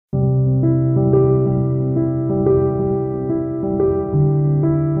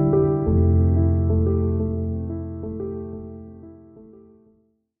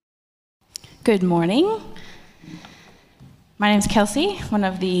Good morning. My name's Kelsey, one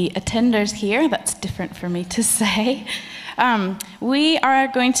of the attenders here. That's different for me to say. We are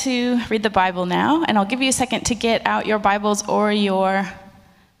going to read the Bible now, and I'll give you a second to get out your Bibles or your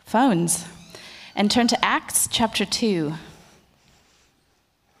phones and turn to Acts chapter 2.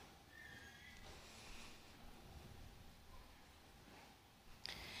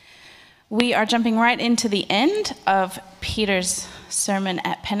 We are jumping right into the end of Peter's sermon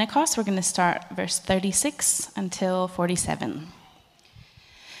at Pentecost. We're going to start verse 36 until 47.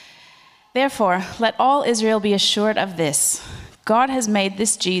 Therefore, let all Israel be assured of this: God has made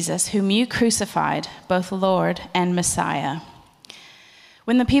this Jesus, whom you crucified, both Lord and Messiah.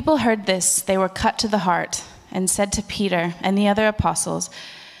 When the people heard this, they were cut to the heart and said to Peter and the other apostles,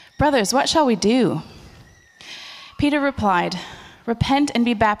 "Brothers, what shall we do?" Peter replied, "Repent and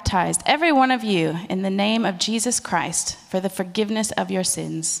be baptized, every one of you, in the name of Jesus Christ, for the forgiveness of your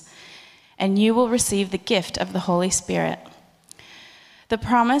sins, and you will receive the gift of the Holy Spirit. The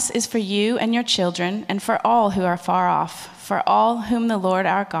promise is for you and your children, and for all who are far off, for all whom the Lord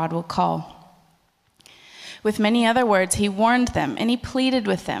our God will call." With many other words, he warned them, and he pleaded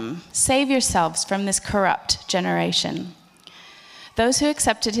with them, "Save yourselves from this corrupt generation." Those who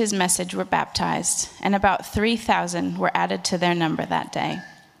accepted his message were baptized, and about 3,000 were added to their number that day.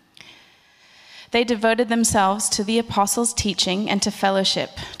 They devoted themselves to the apostles' teaching and to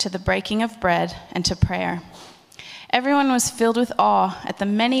fellowship, to the breaking of bread and to prayer. Everyone was filled with awe at the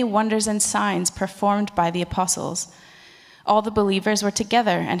many wonders and signs performed by the apostles. All the believers were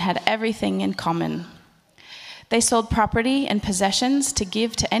together and had everything in common. They sold property and possessions to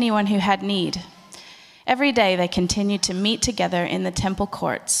give to anyone who had need. Every day they continued to meet together in the temple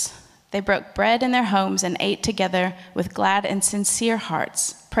courts. They broke bread in their homes and ate together with glad and sincere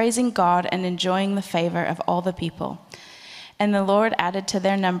hearts, praising God and enjoying the favor of all the people. And the Lord added to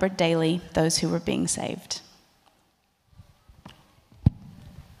their number daily those who were being saved.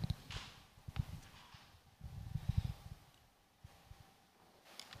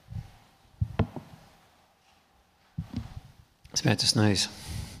 It's about to sneeze.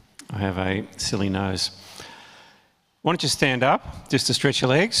 I have a silly nose. Why don't you stand up, just to stretch your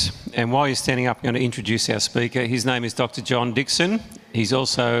legs? And while you're standing up, I'm going to introduce our speaker. His name is Dr. John Dickson. He's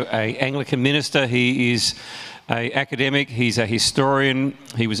also an Anglican minister. He is an academic. He's a historian.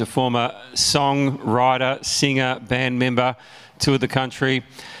 He was a former songwriter, singer, band member, toured the country.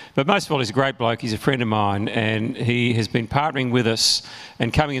 But most of all, he's a great bloke. He's a friend of mine, and he has been partnering with us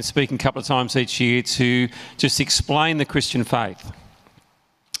and coming and speaking a couple of times each year to just explain the Christian faith.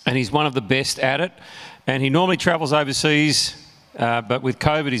 And he's one of the best at it. And he normally travels overseas, but with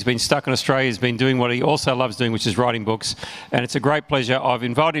COVID, he's been stuck in Australia. He's been doing what he also loves doing, which is writing books. And it's a great pleasure. I've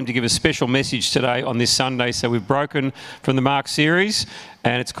invited him to give a special message today on this Sunday. So we've broken from the Mark series,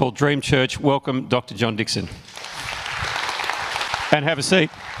 and it's called Dream Church. Welcome, Dr. John Dickson. And have a seat.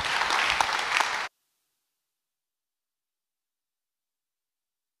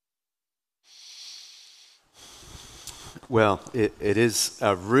 Well, it is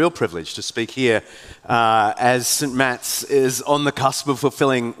a real privilege to speak here as St. Matt's is on the cusp of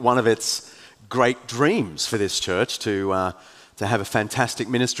fulfilling one of its great dreams for this church, to have a fantastic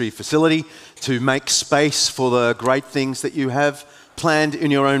ministry facility, to make space for the great things that you have planned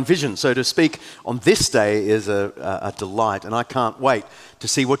in your own vision. So to speak on this day is a delight, and I can't wait to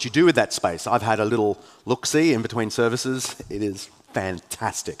see what you do with that space. I've had a little look-see in between services. It is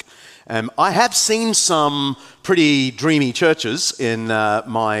fantastic. I have seen some pretty dreamy churches in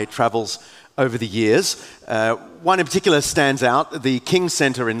my travels over the years. One in particular stands out, the King's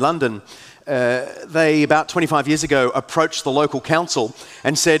Centre in London. They, about 25 years ago, approached the local council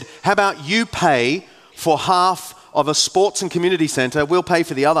and said, "How about you pay for half of a sports and community centre, we'll pay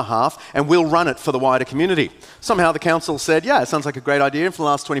for the other half, and we'll run it for the wider community." Somehow the council said, yeah, it sounds like a great idea. And for the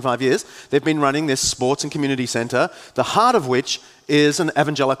last 25 years, they've been running this sports and community centre, the heart of which is an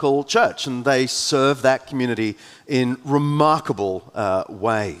evangelical church, and they serve that community in remarkable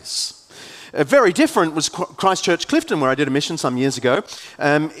ways. Very different was Christchurch Clifton, where I did a mission some years ago.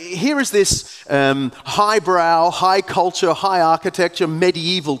 Here is this highbrow, high culture, high architecture,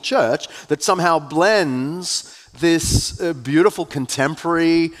 medieval church that somehow blends this beautiful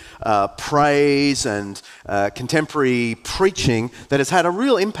contemporary praise and contemporary preaching that has had a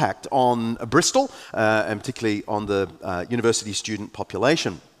real impact on Bristol, and particularly on the university student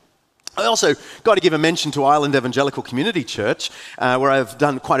population. I also got to give a mention to Island Evangelical Community Church, where I've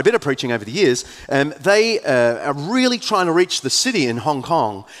done quite a bit of preaching over the years. They are really trying to reach the city in Hong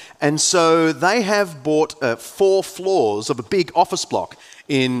Kong, and so they have bought 4 floors of a big office block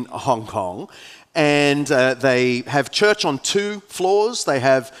in Hong Kong. And they have church on 2 floors. They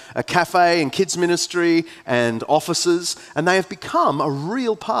have a cafe and kids ministry and offices. And they have become a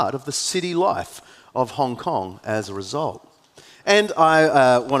real part of the city life of Hong Kong as a result. And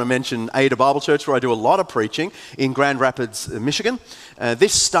I want to mention Ada Bible Church, where I do a lot of preaching in Grand Rapids, Michigan.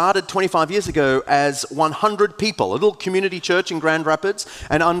 This started 25 years ago as 100 people, a little community church in Grand Rapids,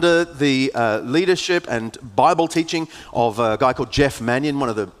 and under the leadership and Bible teaching of a guy called Jeff Mannion, one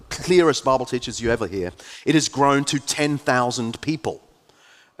of the clearest Bible teachers you ever hear, it has grown to 10,000 people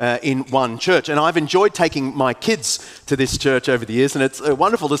in one church. And I've enjoyed taking my kids to this church over the years, and it's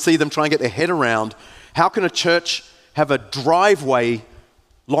wonderful to see them try and get their head around how can a church have a driveway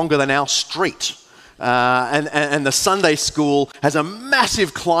longer than our street. And the Sunday school has a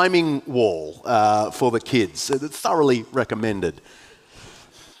massive climbing wall for the kids. It's thoroughly recommended.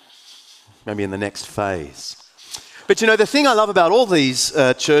 Maybe in the next phase. But you know, the thing I love about all these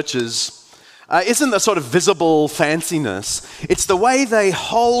churches isn't the sort of visible fanciness. It's the way they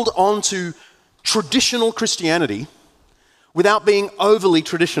hold on to traditional Christianity without being overly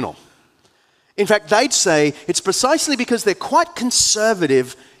traditional. In fact, they'd say it's precisely because they're quite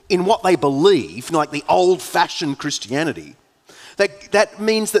conservative in what they believe, like the old-fashioned Christianity, that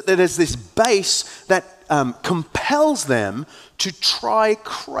means that there's this base that compels them to try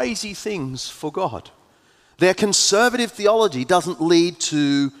crazy things for God. Their conservative theology doesn't lead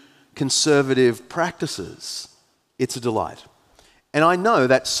to conservative practices. It's a delight. And I know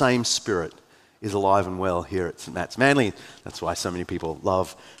that same spirit is alive and well here at St. Matt's Manly. That's why so many people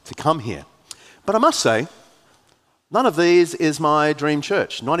love to come here. But I must say, none of these is my dream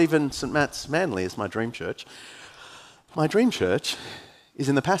church. Not even St. Matt's Manly is my dream church. My dream church is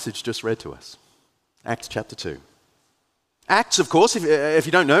in the passage just read to us, Acts chapter 2. Acts, of course, if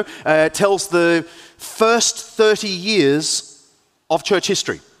you don't know, tells the first 30 years of church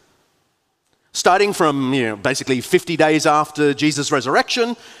history. Starting from, basically 50 days after Jesus'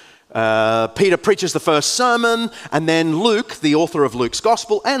 resurrection, Peter preaches the first sermon, and then Luke, the author of Luke's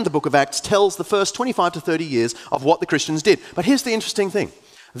Gospel and the book of Acts, tells the first 25 to 30 years of what the Christians did. But here's the interesting thing.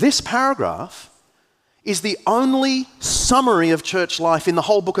 This paragraph is the only summary of church life in the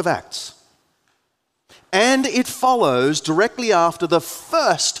whole book of Acts. And it follows directly after the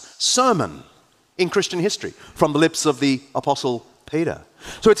first sermon in Christian history from the lips of the Apostle Peter.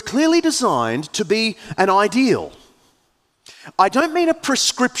 So it's clearly designed to be an ideal. I don't mean a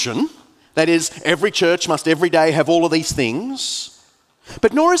prescription, that is, every church must every day have all of these things,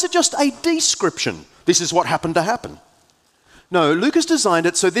 but nor is it just a description. This is what happened to happen. No, Luke has designed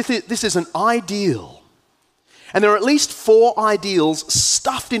it so this is an ideal. And there are at least 4 ideals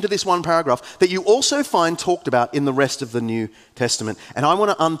stuffed into this one paragraph that you also find talked about in the rest of the New Testament. And I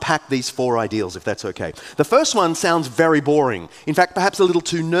want to unpack these 4 ideals, if that's okay. The first one sounds very boring. In fact, perhaps a little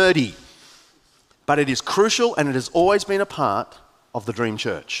too nerdy. But it is crucial, and it has always been a part of the dream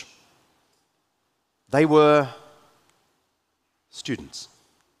church. They were students.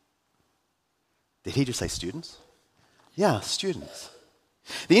 Did he just say students? Yeah, students.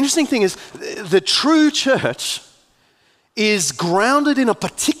 The interesting thing is, the true church is grounded in a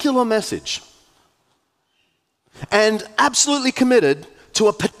particular message and absolutely committed to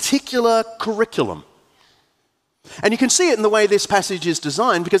a particular curriculum. And you can see it in the way this passage is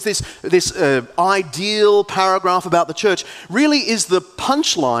designed, because this ideal paragraph about the church really is the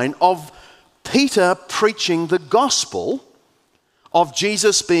punchline of Peter preaching the gospel of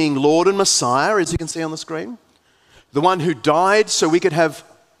Jesus being Lord and Messiah, as you can see on the screen. The one who died so we could have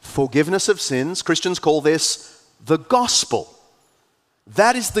forgiveness of sins. Christians call this the gospel.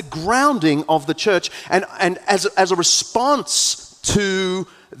 That is the grounding of the church. And as a response to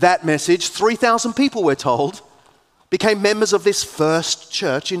that message, 3,000 people, we're told, became members of this first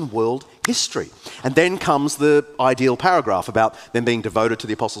church in world history. And then comes the ideal paragraph about them being devoted to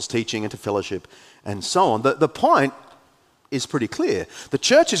the apostles' teaching and to fellowship and so on. The point is pretty clear. The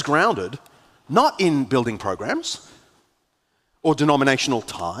church is grounded not in building programs or denominational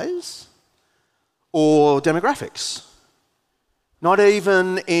ties or demographics, not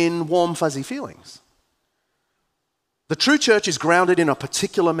even in warm, fuzzy feelings. The true church is grounded in a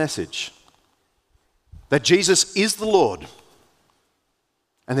particular message, that Jesus is the Lord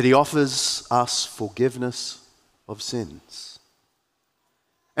and that he offers us forgiveness of sins.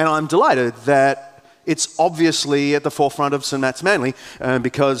 And I'm delighted that it's obviously at the forefront of St. Matt's Manly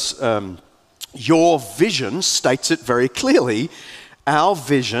because your vision states it very clearly. Our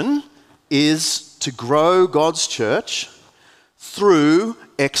vision is to grow God's church through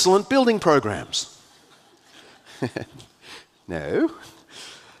excellent building programs. No,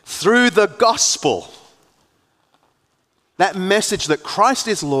 through the gospel. That message that Christ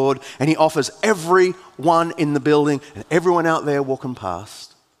is Lord and he offers everyone in the building and everyone out there walking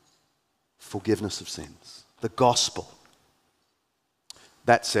past forgiveness of sins. The gospel.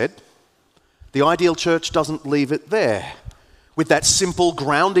 That said, the ideal church doesn't leave it there. With that simple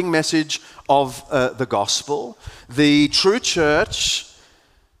grounding message of the gospel, the true church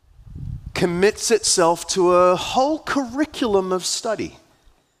commits itself to a whole curriculum of study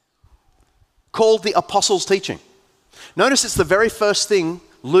called the Apostles' Teaching. Notice it's the very first thing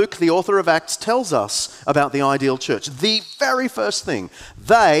Luke, the author of Acts, tells us about the ideal church. The very first thing.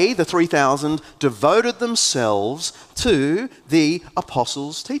 They, the 3,000, devoted themselves to the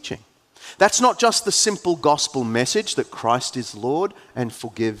Apostles' teaching. That's not just the simple gospel message that Christ is Lord and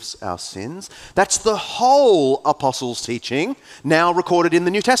forgives our sins. That's the whole Apostles' teaching now recorded in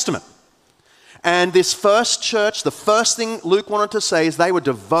the New Testament. And this first church, the first thing Luke wanted to say is they were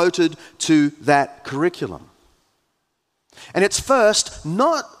devoted to that curriculum. And it's first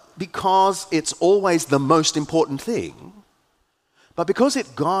not because it's always the most important thing, but because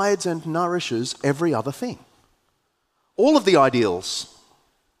it guides and nourishes every other thing. All of the ideals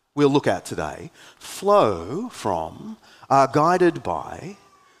we'll look at today flow from, are guided by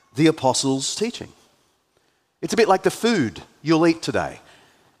the Apostles' teaching. It's a bit like the food you'll eat today.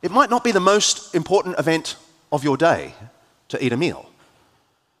 It might not be the most important event of your day to eat a meal,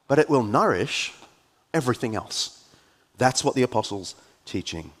 but it will nourish everything else. That's what the Apostles'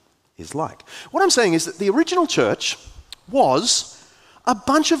 teaching is like. What I'm saying is that the original church was a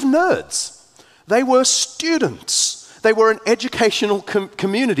bunch of nerds. They were students. They were an educational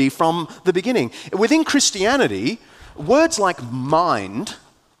community from the beginning. Within Christianity, words like mind,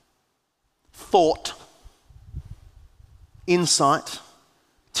 thought, insight,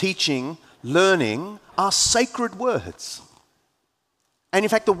 teaching, learning are sacred words. And in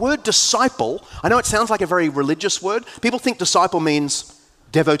fact, the word disciple, I know it sounds like a very religious word. People think disciple means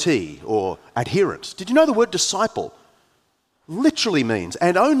devotee or adherent. Did you know the word disciple literally means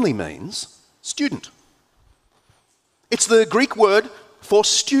and only means student? It's the Greek word for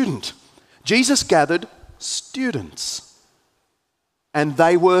student. Jesus gathered students, and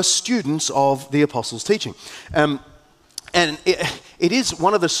they were students of the Apostles' teaching. And it is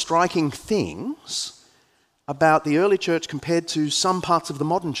one of the striking things about the early church compared to some parts of the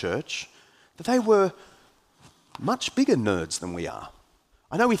modern church, that they were much bigger nerds than we are.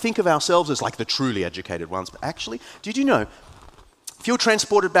 I know we think of ourselves as like the truly educated ones, but actually, did you know, if you were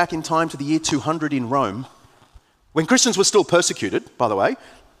transported back in time to the year 200 in Rome, when Christians were still persecuted, by the way,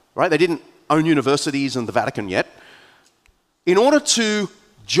 right? They didn't own universities and the Vatican yet. In order to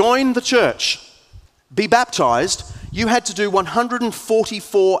join the church, be baptized, you had to do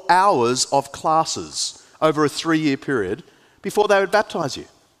 144 hours of classes over a 3-year period before they would baptize you.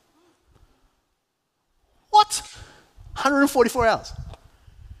 What? 144 hours.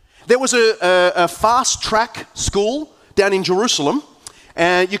 There was a fast-track school down in Jerusalem,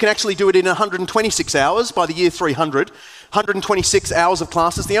 and you can actually do it in 126 hours by the year 300. 126 hours of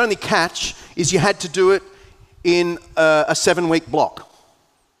classes. The only catch is you had to do it in a 7-week block.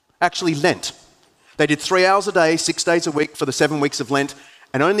 Actually, Lent. They did 3 hours a day, 6 days a week for the 7 weeks of Lent,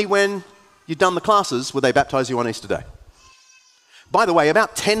 and only when you'd done the classes would they baptize you on Easter Day. By the way,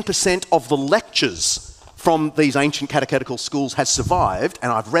 about 10% of the lectures from these ancient catechetical schools has survived,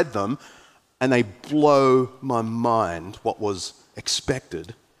 and I've read them, and they blow my mind what was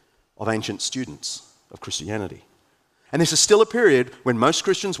expected of ancient students of Christianity. And this is still a period when most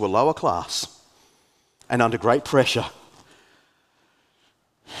Christians were lower class and under great pressure.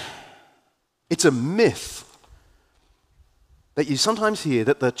 It's a myth that you sometimes hear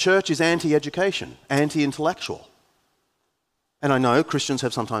that the church is anti-education, anti-intellectual. And I know Christians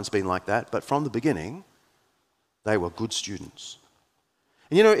have sometimes been like that, but from the beginning, they were good students.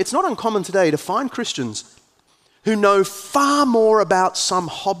 And you know, it's not uncommon today to find Christians who know far more about some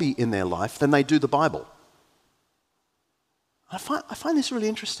hobby in their life than they do the Bible. I find this really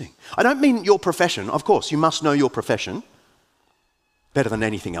interesting. I don't mean your profession. Of course, you must know your profession better than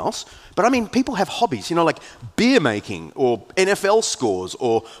anything else. But I mean, people have hobbies, you know, like beer making or NFL scores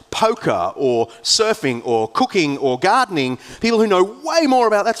or poker or surfing or cooking or gardening. People who know way more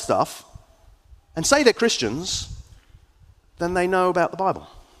about that stuff and say they're Christians than they know about the Bible.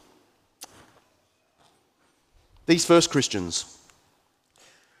 These first Christians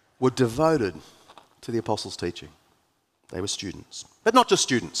were devoted to the Apostles' teaching. They were students. But not just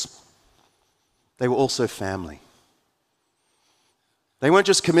students. They were also family. They weren't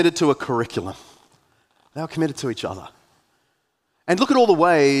just committed to a curriculum. They were committed to each other. And look at all the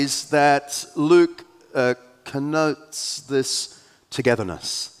ways that Luke connotes this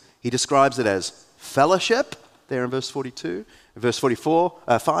togetherness. He describes it as fellowship, there in verse 42. In verse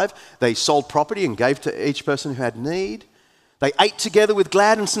 5, they sold property and gave to each person who had need. They ate together with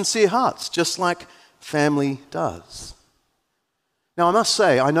glad and sincere hearts, just like family does. Now, I must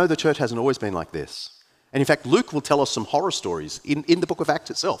say, I know the church hasn't always been like this. And in fact, Luke will tell us some horror stories in the book of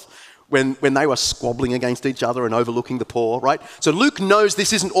Acts itself, when they were squabbling against each other and overlooking the poor, right? So Luke knows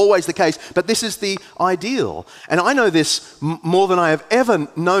this isn't always the case, but this is the ideal. And I know this more than I have ever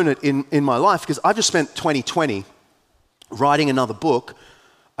known it in my life, because I've just spent 2020 writing another book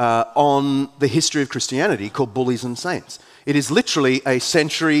on the history of Christianity called Bullies and Saints. It is literally a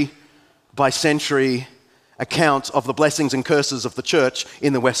century by century account of the blessings and curses of the church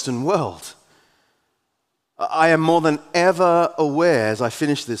in the Western world. I am more than ever aware as I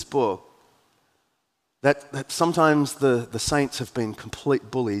finish this book that sometimes the saints have been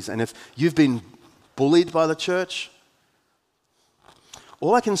complete bullies. And if you've been bullied by the church,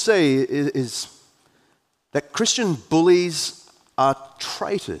 all I can say is that Christian bullies are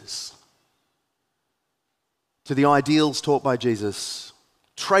traitors to the ideals taught by Jesus,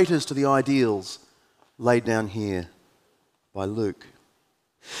 traitors to the ideals laid down here by Luke.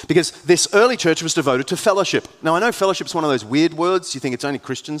 Because this early church was devoted to fellowship. Now, I know fellowship is one of those weird words. You think it's only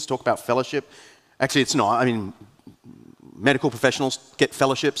Christians talk about fellowship. Actually, it's not. I mean, medical professionals get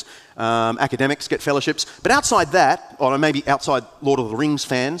fellowships. Academics get fellowships. But outside that, or maybe outside Lord of the Rings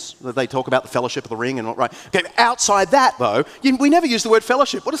fans, they talk about the fellowship of the ring and all right. Okay, outside that, though, we never use the word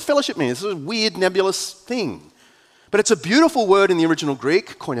fellowship. What does fellowship mean? It's a weird, nebulous thing. But it's a beautiful word in the original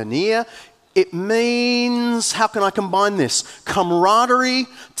Greek, koinonia. It means, how can I combine this? Camaraderie,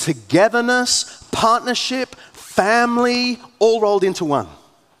 togetherness, partnership, family, all rolled into one.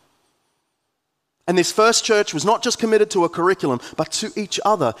 And this first church was not just committed to a curriculum, but to each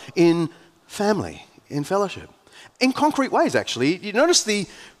other in family, in fellowship. In concrete ways, actually. You notice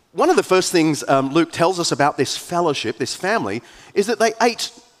one of the first things Luke tells us about this fellowship, this family, is that they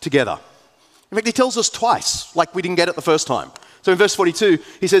ate together. In fact, he tells us twice, like we didn't get it the first time. So in verse 42,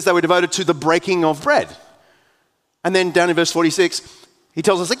 he says they were devoted to the breaking of bread. And then down in verse 46, he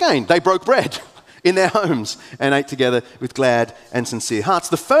tells us again, they broke bread in their homes and ate together with glad and sincere hearts.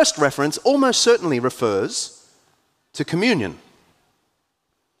 The first reference almost certainly refers to communion.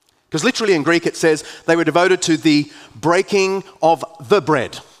 Because literally in Greek it says they were devoted to the breaking of the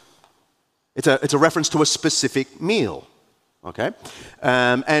bread. It's a reference to a specific meal. Okay?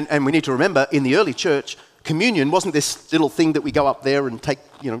 And we need to remember, in the early church, communion wasn't this little thing that we go up there and take,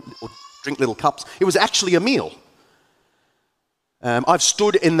 or drink little cups. It was actually a meal. I've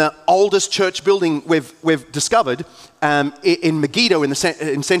stood in the oldest church building we've discovered in Megiddo in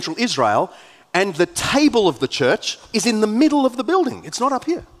central Israel, and the table of the church is in the middle of the building. It's not up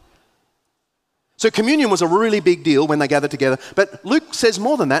here. So communion was a really big deal when they gathered together. But Luke says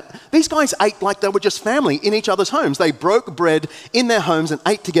more than that. These guys ate like they were just family in each other's homes. They broke bread in their homes and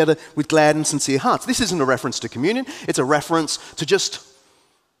ate together with glad and sincere hearts. This isn't a reference to communion. It's a reference to just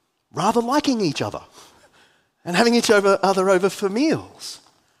rather liking each other and having each other over for meals.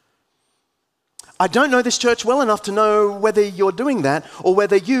 I don't know this church well enough to know whether you're doing that or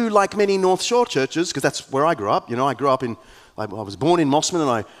whether you, like many North Shore churches, because that's where I grew up. I grew up I was born in Mossman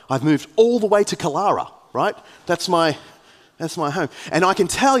and I've moved all the way to Kalara, right? That's my home. And I can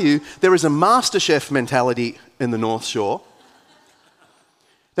tell you there is a MasterChef mentality in the North Shore.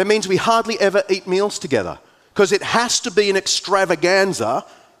 That means we hardly ever eat meals together because it has to be an extravaganza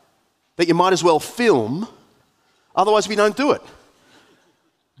that you might as well film, otherwise we don't do it.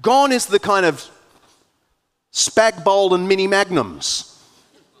 Gone is the kind of spag bowl and mini magnums,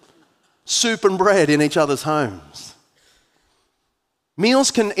 soup and bread in each other's homes.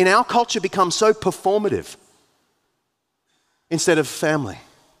 Meals can, in our culture, become so performative instead of family.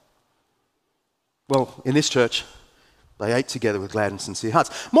 Well, in this church, they ate together with glad and sincere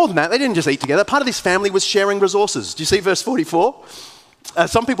hearts. More than that, they didn't just eat together. Part of this family was sharing resources. Do you see verse 44?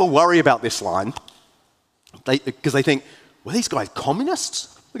 Some people worry about this line because they think, were these guys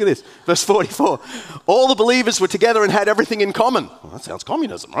communists? Look at this, verse 44. All the believers were together and had everything in common. Well, that sounds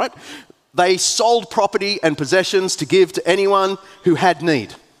communism, right? They sold property and possessions to give to anyone who had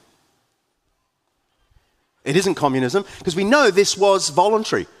need. It isn't communism because we know this was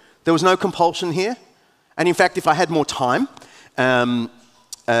voluntary. There was no compulsion here. And in fact, if I had more time, and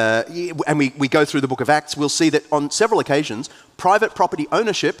we go through the book of Acts, we'll see that on several occasions, private property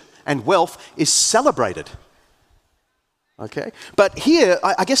ownership and wealth is celebrated. Okay? But here,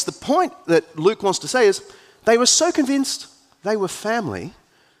 I guess the point that Luke wants to say is they were so convinced they were family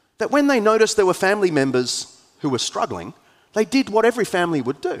that when they noticed there were family members who were struggling, they did what every family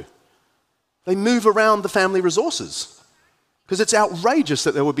would do. They move around the family resources because it's outrageous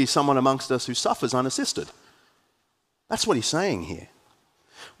that there would be someone amongst us who suffers unassisted. That's what he's saying here.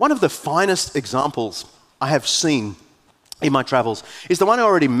 One of the finest examples I have seen in my travels is the one I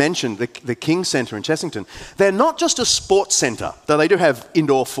already mentioned, the King Centre in Chessington. They're not just a sports centre, though they do have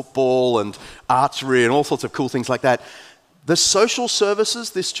indoor football and archery and all sorts of cool things like that. The social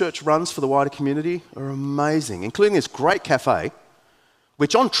services this church runs for the wider community are amazing, including this great cafe,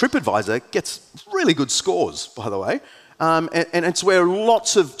 which on TripAdvisor gets really good scores, by the way. And it's where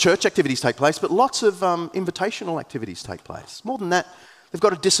lots of church activities take place, but lots of invitational activities take place. More than that, they've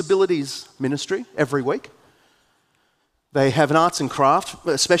got a disabilities ministry every week. They have an arts and craft,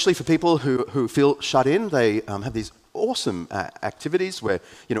 especially for people who feel shut in. They have these awesome activities where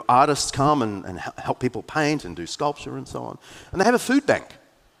artists come and help people paint and do sculpture and so on. And they have a food bank.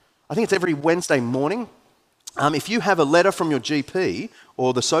 I think it's every Wednesday morning. If you have a letter from your GP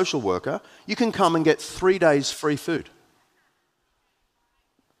or the social worker, you can come and get 3 days free food.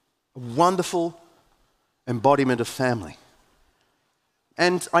 A wonderful embodiment of family.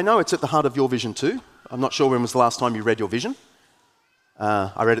 And I know it's at the heart of your vision too. I'm not sure when was the last time you read your vision.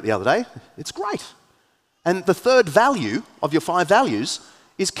 I read it the other day. It's great. And the third value of your 5 values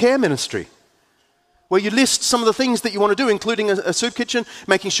is care ministry, where you list some of the things that you want to do, including a soup kitchen,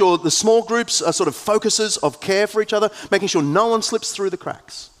 making sure the small groups are sort of focuses of care for each other, making sure no one slips through the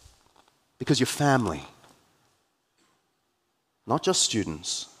cracks, because you're family. Not just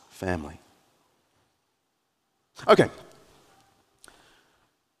students, family. Okay.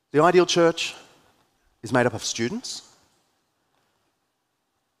 The ideal church is made up of students.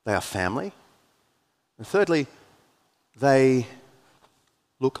 They are family. And thirdly, they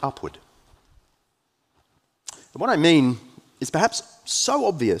look upward. And what I mean is perhaps so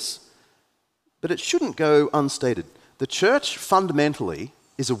obvious, but it shouldn't go unstated. The church fundamentally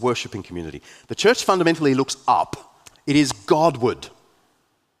is a worshipping community. The church fundamentally looks up. It is Godward.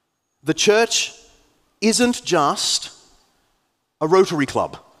 The church isn't just a Rotary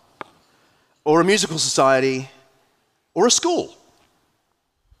Club or a musical society or a school,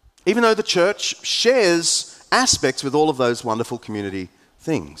 even though the church shares aspects with all of those wonderful community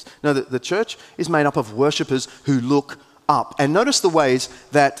things. No, the church is made up of worshippers who look up. And notice the ways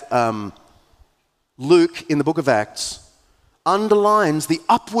that Luke, in the book of Acts, underlines the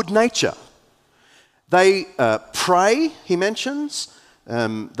upward nature. They pray, he mentions.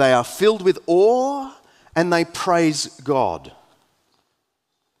 They are filled with awe, and they praise God.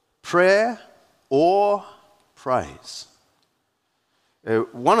 Prayer, awe, praise.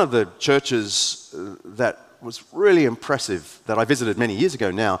 One of the churches that was really impressive, that I visited many years ago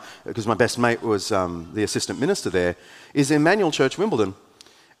now, because my best mate was the assistant minister there, is Emmanuel Church, Wimbledon.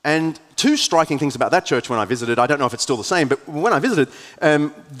 And 2 striking things about that church when I visited, I don't know if it's still the same, but when I visited,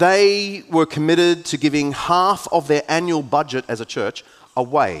 they were committed to giving half of their annual budget as a church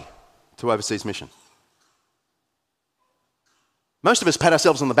away to overseas mission. Most of us pat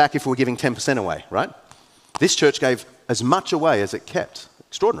ourselves on the back if we're giving 10% away, right? This church gave as much away as it kept.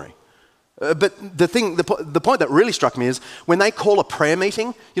 Extraordinary. But the point that really struck me is when they call a prayer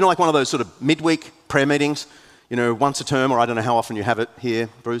meeting, like one of those sort of midweek prayer meetings, once a term, or I don't know how often you have it here.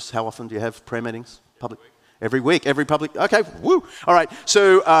 Bruce, how often do you have prayer meetings? Public? Every week, every public? Okay, woo. All right,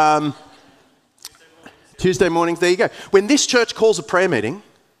 so Tuesday mornings, there you go. When this church calls a prayer meeting,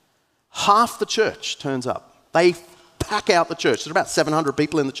 half the church turns up. They pack out the church. There's about 700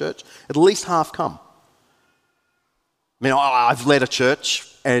 people in the church. At least half come. I mean, I've led a church,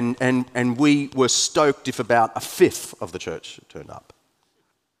 and we were stoked if about a fifth of the church turned up.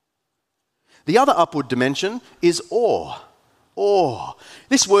 The other upward dimension is awe. Awe.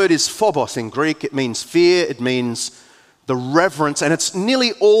 This word is phobos in Greek. It means fear. It means the reverence, and it's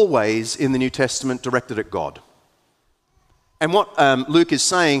nearly always in the New Testament directed at God. And what Luke is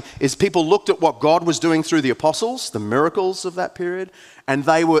saying is people looked at what God was doing through the apostles, the miracles of that period, and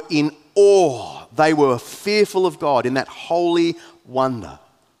they were in awe. They were fearful of God in that holy wonder.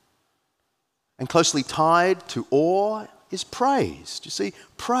 And closely tied to awe is praise. Do you see?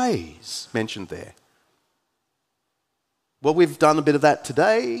 Praise mentioned there. Well, we've done a bit of that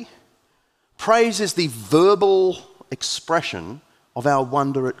today. Praise is the verbal expression of our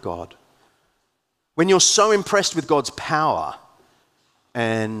wonder at God. When you're so impressed with God's power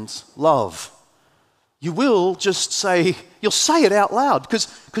and love, you will just say, you'll say it out loud,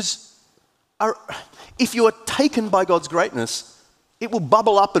 because if you are taken by God's greatness, it will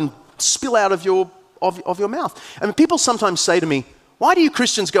bubble up and spill out of your mouth. I mean, people sometimes say to me, why do you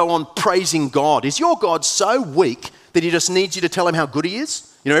Christians go on praising God? Is your God so weak that he just needs you to tell him how good he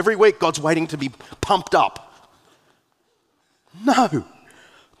is? Every week God's waiting to be pumped up. No.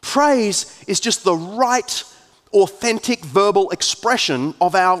 Praise is just the right, authentic verbal expression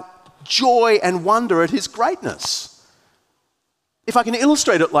of our joy and wonder at his greatness. If I can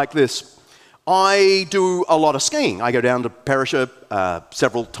illustrate it like this, I do a lot of skiing. I go down to Perisher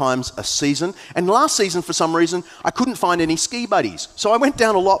several times a season. And last season, for some reason, I couldn't find any ski buddies. So I went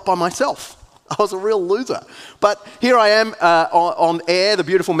down a lot by myself. I was a real loser. But here I am on Ayr, the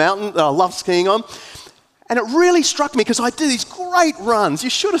beautiful mountain that I love skiing on. And it really struck me because I do these great runs. You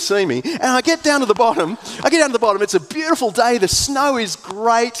should have seen me. And I get down to the bottom. It's a beautiful day. The snow is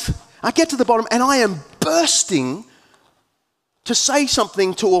great. I get to the bottom and I am bursting to say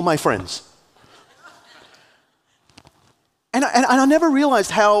something to all my friends. And I never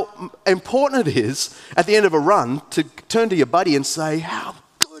realized how important it is at the end of a run to turn to your buddy and say, how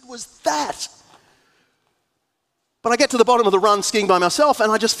good was that? But I get to the bottom of the run skiing by myself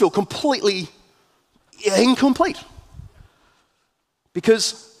and I just feel completely incomplete.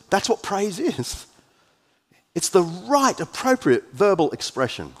 Because that's what praise is. It's the right, appropriate verbal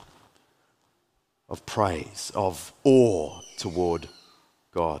expression of praise, of awe toward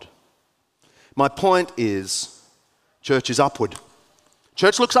God. My point is, church is upward.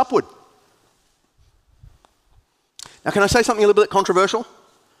 Church looks upward. Now, can I say something a little bit controversial?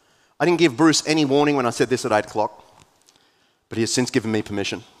 I didn't give Bruce any warning when I said this at 8 o'clock, but he has since given me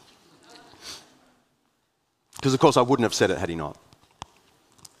permission. Because, of course, I wouldn't have said it had he not.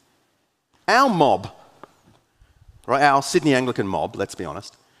 Our mob, right, our Sydney Anglican mob, let's be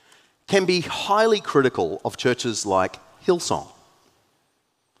honest, can be highly critical of churches like Hillsong.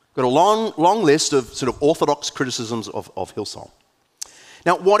 Got a long list of sort of orthodox criticisms of Hillsong.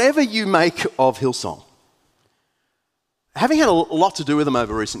 Now, whatever you make of Hillsong, having had a lot to do with them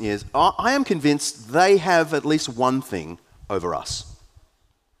over recent years, I am convinced they have at least one thing over us.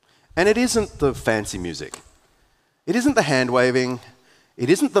 And it isn't the fancy music. It isn't the hand-waving. It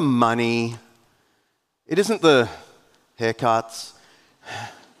isn't the money. It isn't the haircuts.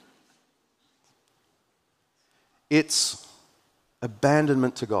 It's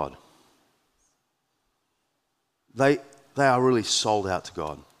abandonment to God. They are really sold out to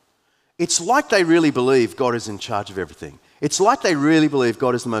God. It's like they really believe God is in charge of everything. It's like they really believe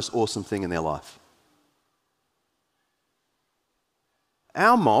God is the most awesome thing in their life.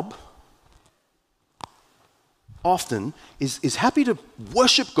 Our mob often is happy to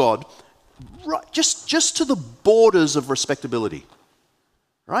worship God right, just to the borders of respectability,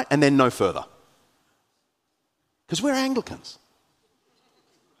 right? And then no further. Because we're Anglicans.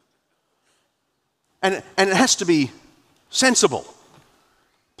 And it has to be sensible,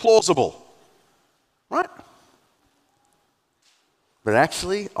 plausible, right? But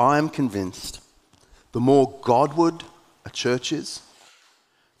actually, I'm convinced the more Godward a church is,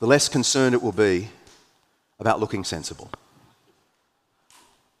 the less concerned it will be about looking sensible.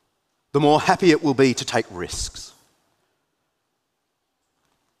 The more happy it will be to take risks.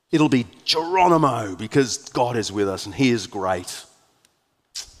 It'll be Geronimo because God is with us and He is great.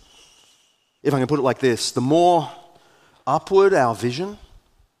 If I can put it like this, the more upward our vision,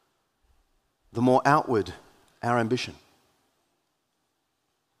 the more outward our ambition.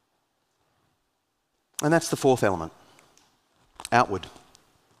 And that's the fourth element, outward.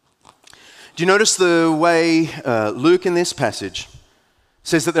 Do you notice the way Luke in this passage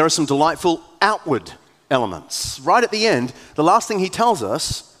says that there are some delightful outward elements? Right at the end, the last thing he tells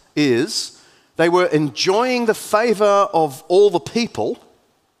us is they were enjoying the favor of all the people,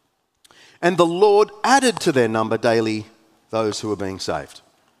 and the Lord added to their number daily those who were being saved.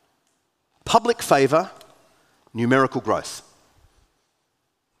 Public favor, numerical growth.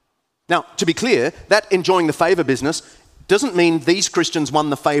 Now, to be clear, that enjoying the favor business doesn't mean these Christians won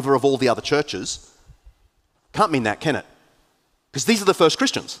the favor of all the other churches. Can't mean that, can it? Because these are the first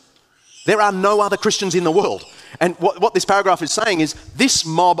Christians. There are no other Christians in the world. And what this paragraph is saying is this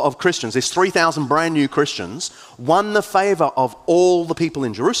mob of Christians, this 3,000 brand new Christians, won the favor of all the people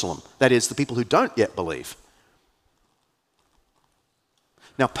in Jerusalem. That is, the people who don't yet believe.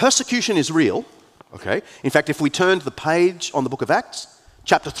 Now, persecution is real, okay? In fact, if we turn to the page on the book of Acts,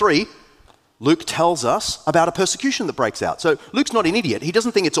 chapter 3, Luke tells us about a persecution that breaks out. So Luke's not an idiot. He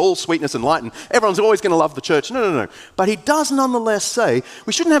doesn't think it's all sweetness and light and everyone's always going to love the church. No. But he does nonetheless say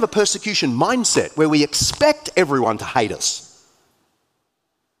we shouldn't have a persecution mindset where we expect everyone to hate us.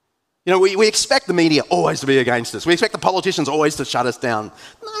 You know, we expect the media always to be against us. We expect the politicians always to shut us down.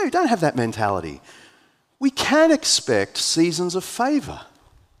 No, don't have that mentality. We can expect seasons of favor.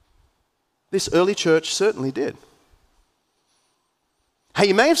 This early church certainly did. Hey,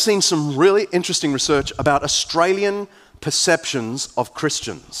 you may have seen some really interesting research about Australian perceptions of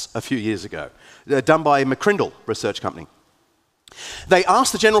Christians a few years ago, done by McCrindle Research Company. They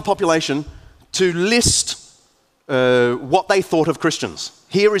asked the general population to list what they thought of Christians.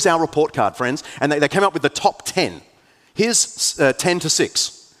 Here is our report card, friends. And they came up with the top 10. Here's 10 to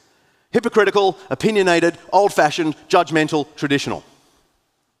 6. Hypocritical, opinionated, old-fashioned, judgmental, traditional.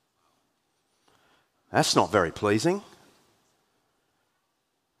 That's not very pleasing.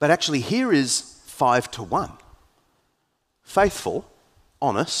 But actually here is 5 to 1. Faithful,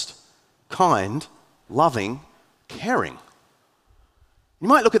 honest, kind, loving, caring. You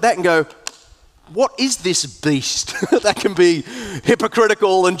might look at that and go, what is this beast that can be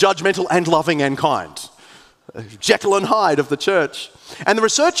hypocritical and judgmental and loving and kind? Jekyll and Hyde of the church. And the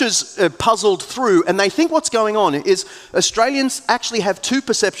researchers puzzled through, and they think what's going on is Australians actually have two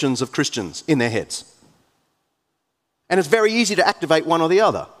perceptions of Christians in their heads. And it's very easy to activate one or the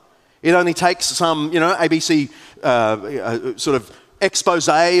other. It only takes some, ABC sort of expose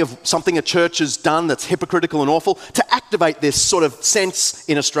of something a church has done that's hypocritical and awful to activate this sort of sense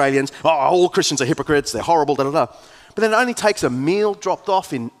in Australians, all Christians are hypocrites, they're horrible, da-da-da. But then it only takes a meal dropped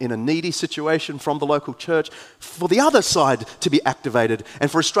off in a needy situation from the local church for the other side to be activated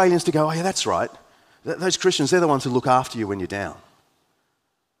and for Australians to go, oh yeah, that's right. Those Christians, they're the ones who look after you when you're down.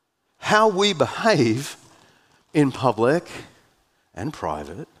 How we behave in public and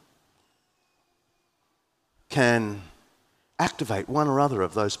private can activate one or other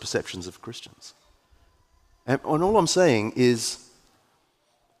of those perceptions of Christians. And all I'm saying is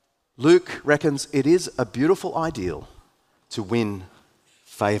Luke reckons it is a beautiful ideal to win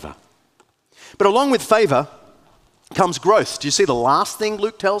favour. But along with favour comes growth. Do you see the last thing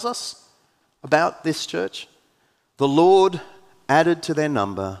Luke tells us about this church? The Lord added to their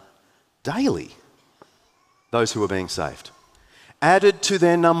number daily those who were being saved. Added to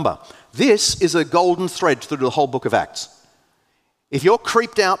their number. This is a golden thread through the whole book of Acts. If you're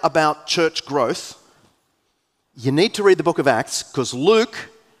creeped out about church growth, you need to read the book of Acts because Luke,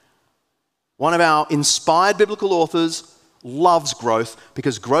 one of our inspired biblical authors, loves growth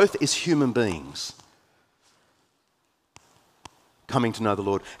because growth is human beings coming to know the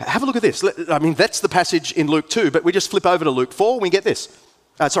Lord. Have a look at this. I mean, that's the passage in Luke 2, but we just flip over to Luke 4 and we get this.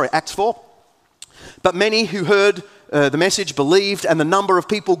 Acts 4. But many who heard the message believed, and the number of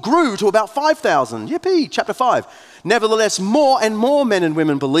people grew to about 5,000. Yippee, chapter 5. Nevertheless, more and more men and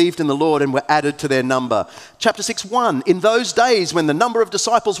women believed in the Lord and were added to their number. Chapter 6:1. In those days when the number of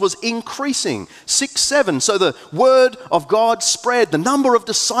disciples was increasing. 6:7. So the word of God spread. The number of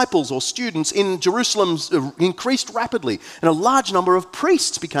disciples or students in Jerusalem increased rapidly, and a large number of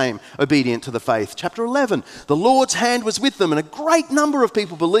priests became obedient to the faith. Chapter 11. The Lord's hand was with them, and a great number of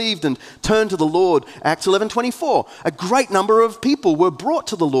people believed and turned to the Lord. Acts 11:24. A great number of people were brought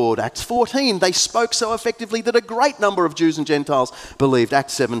to the Lord. Acts 14. They spoke so effectively that a great number of Jews and Gentiles believed.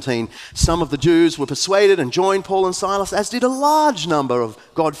 Acts 17. Some of the Jews were persuaded and joined Paul and Silas, as did a large number of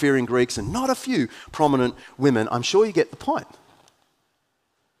God-fearing Greeks and not a few prominent women. I'm sure you get the point.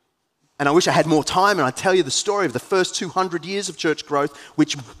 And I wish I had more time and I'd tell you the story of the first 200 years of church growth,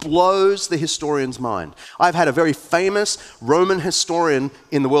 which blows the historian's mind. I've had a very famous Roman historian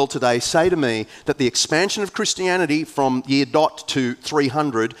in the world today say to me that the expansion of Christianity from year dot to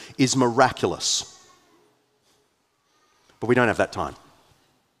 300 is miraculous. But we don't have that time.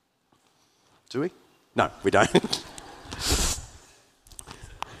 Do we? No, we don't.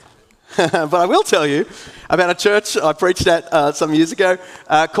 But I will tell you about a church I preached at some years ago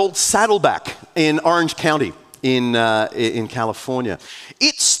called Saddleback in Orange County in California.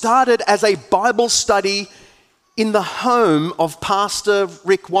 It started as a Bible study in the home of Pastor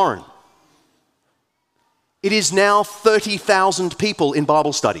Rick Warren. It is now 30,000 people in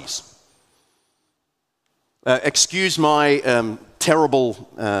Bible studies. Excuse my terrible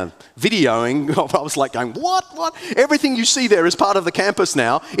videoing. I was like going, what? Everything you see there is part of the campus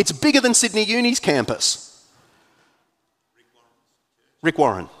now. It's bigger than Sydney Uni's campus. Rick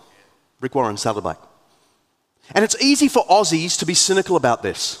Warren, Saddleback. And it's easy for Aussies to be cynical about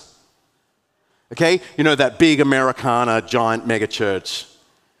this. Okay? You know, that big Americana, giant mega church.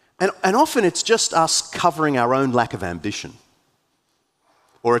 And often it's just us covering our own lack of ambition.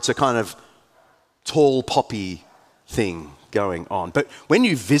 Or it's a kind of tall poppy thing going on. But when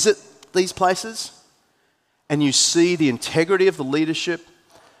you visit these places and you see the integrity of the leadership,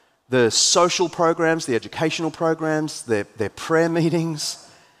 the social programs, the educational programs, their prayer meetings,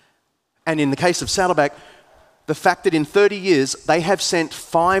 and in the case of Saddleback, the fact that in 30 years they have sent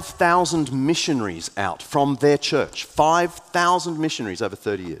 5,000 missionaries out from their church. 5,000 missionaries over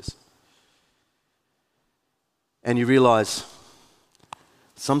 30 years. And you realize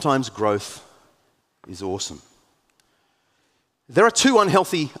sometimes growth is awesome. There are two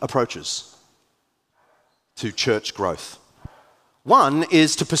unhealthy approaches to church growth. One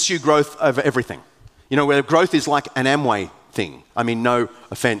is to pursue growth over everything. You know, where growth is like an Amway thing. I mean, no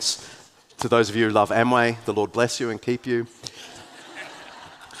offense To those of you who love Amway, the Lord bless you and keep you.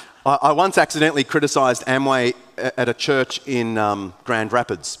 I once accidentally criticised Amway at a church in Grand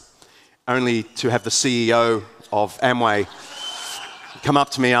Rapids, only to have the CEO of Amway come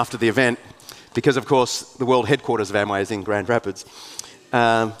up to me after the event, because of course the world headquarters of Amway is in Grand Rapids.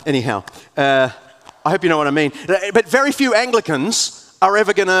 Anyhow, I hope you know what I mean. But very few Anglicans are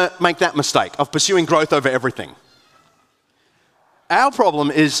ever going to make that mistake of pursuing growth over everything. Our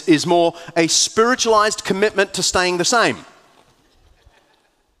problem is more a spiritualized commitment to staying the same.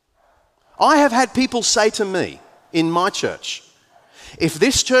 I have had people say to me in my church, if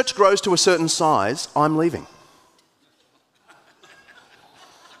this church grows to a certain size, I'm leaving.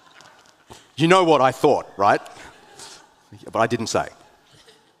 You know what I thought, right? But I didn't say.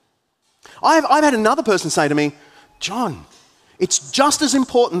 I've had another person say to me, John, it's just as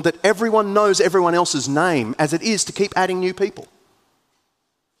important that everyone knows everyone else's name as it is to keep adding new people.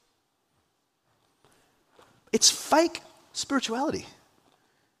 It's fake spirituality.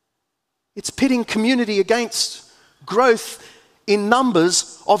 It's pitting community against growth in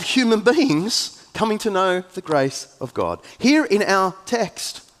numbers of human beings coming to know the grace of God. Here in our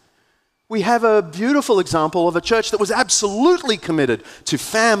text, we have a beautiful example of a church that was absolutely committed to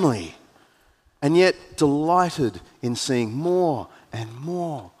family and yet delighted in seeing more and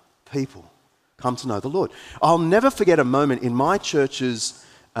more people come to know the Lord. I'll never forget a moment in my church's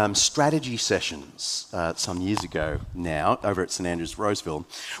strategy sessions some years ago now over at St Andrews Roseville.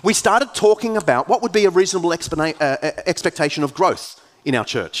 We started talking about what would be a reasonable expectation of growth in our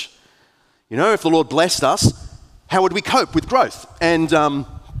church. You know, if the Lord blessed us, how would we cope with growth? And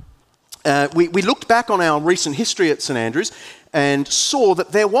we looked back on our recent history at St Andrews and saw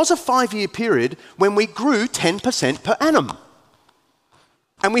that there was a 5-year period when we grew 10% per annum.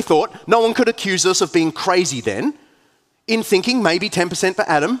 And we thought no one could accuse us of being crazy then in thinking maybe 10%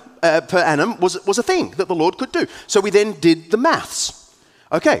 per annum was a thing that the Lord could do. So we then did the maths.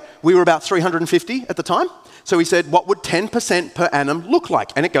 Okay, we were about 350 at the time. So we said, what would 10% per annum look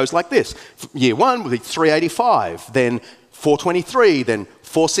like? And it goes like this. Year 1 would be 385, then 423, then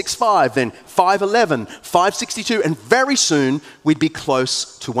 465, then 511, 562, and very soon we'd be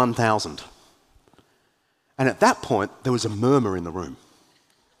close to 1,000. And at that point, there was a murmur in the room.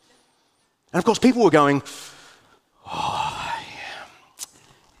 And of course, people were going, oh, yeah.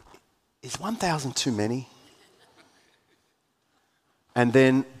 Is 1,000 too many? And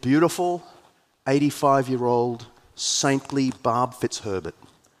then beautiful 85-year-old saintly Barb Fitzherbert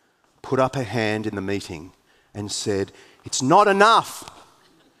put up her hand in the meeting and said, it's not enough.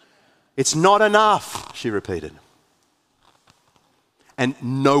 It's not enough, she repeated. And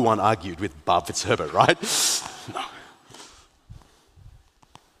no one argued with Barb Fitzherbert, right? No.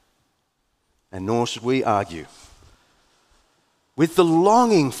 And nor should we argue with the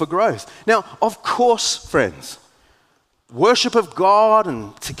longing for growth. Now, of course, friends, worship of God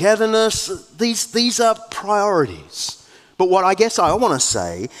and togetherness, these are priorities. But what I guess I want to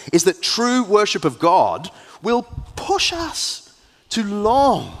say is that true worship of God will push us to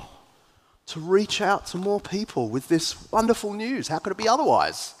long to reach out to more people with this wonderful news. How could it be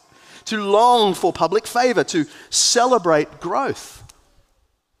otherwise? To long for public favor, to celebrate growth.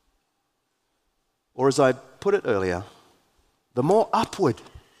 Or as I put it earlier, the more upward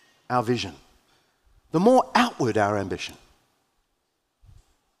our vision, the more outward our ambition.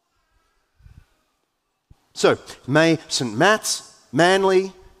 So, may St. Matt's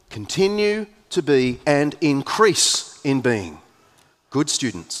Manly continue to be and increase in being good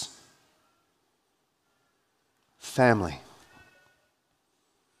students, family,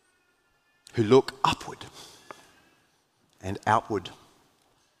 who look upward and outward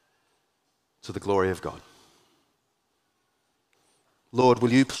to the glory of God. Lord,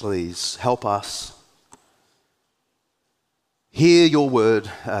 will you please help us hear your word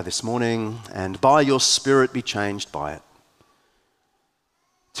this morning and by your Spirit be changed by it.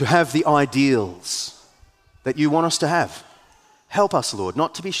 To have the ideals that you want us to have. Help us, Lord,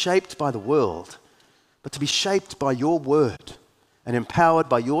 not to be shaped by the world, but to be shaped by your word and empowered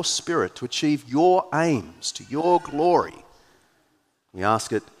by your Spirit to achieve your aims to your glory. We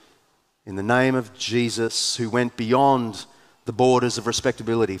ask it in the name of Jesus, who went beyond the borders of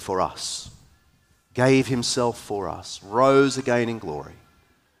respectability for us, gave himself for us, rose again in glory.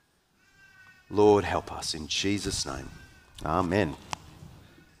 Lord, help us in Jesus' name. Amen.